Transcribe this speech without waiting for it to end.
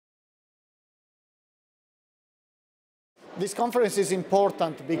This conference is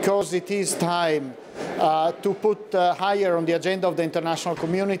important because it is time to put higher on the agenda of the international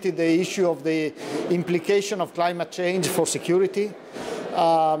community the issue of the implication of climate change for security.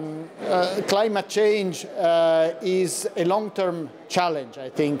 Climate change is a long-term challenge, I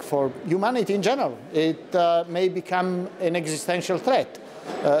think, for humanity in general. It may become an existential threat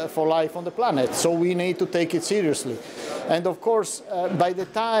for life on the planet, so we need to take it seriously. And of course, by the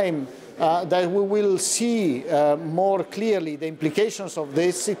time that we will see more clearly the implications of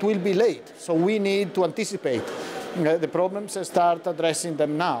this, it will be late. So we need to anticipate the problems and start addressing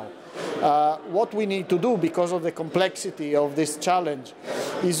them now. What we need to do, because of the complexity of this challenge,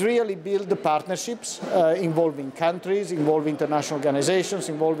 is really build the partnerships involving countries, involving international organizations,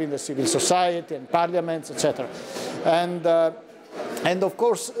 involving the civil society and parliaments, etc. And of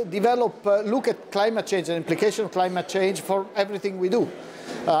course, look at climate change and implication of climate change for everything we do.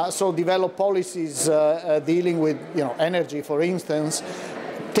 So develop policies dealing with energy, for instance,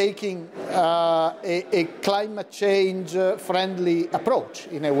 taking a climate change friendly approach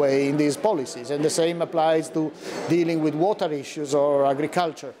in a way in these policies, and the same applies to dealing with water issues or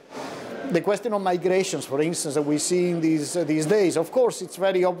agriculture. The question of migrations, for instance, that we see in these days, of course, it's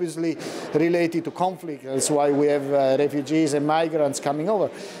very obviously related to conflict. That's why we have refugees and migrants coming over.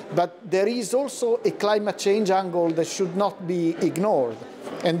 But there is also a climate change angle that should not be ignored.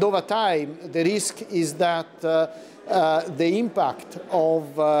 And over time, the risk is that the impact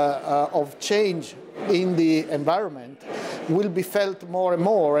of change in the environment will be felt more and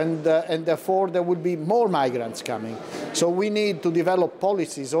more, and therefore there will be more migrants coming. So we need to develop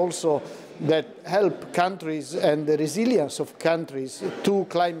policies also that help countries and the resilience of countries to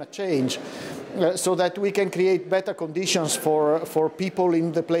climate change, so that we can create better conditions for people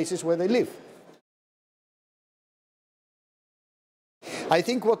in the places where they live. I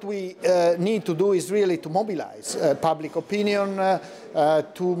think what we need to do is really to mobilize public opinion,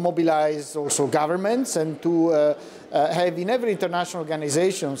 to mobilize also governments, and to have in every international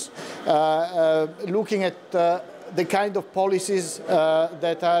organizations looking at the kind of policies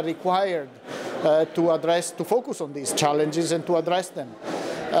that are required to focus on these challenges and to address them.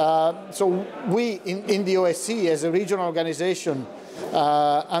 So we in the OSCE, as a regional organization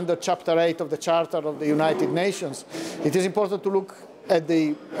under Chapter 8 of the Charter of the United Nations, it is important to look at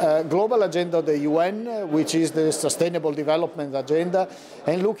the global agenda of the UN, which is the Sustainable Development Agenda,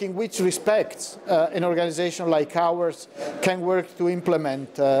 and look in which respects an organization like ours can work to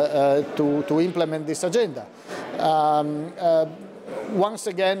implement this agenda. Once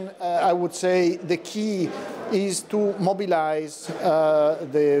again, I would say the key is to mobilize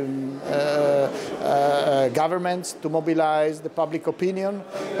the governments, to mobilize the public opinion,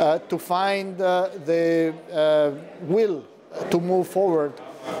 to find the will to move forward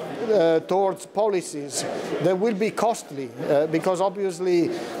towards policies that will be costly, because obviously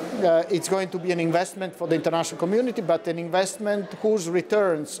it's going to be an investment for the international community, but an investment whose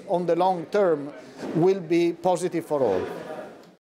returns on the long term will be positive for all.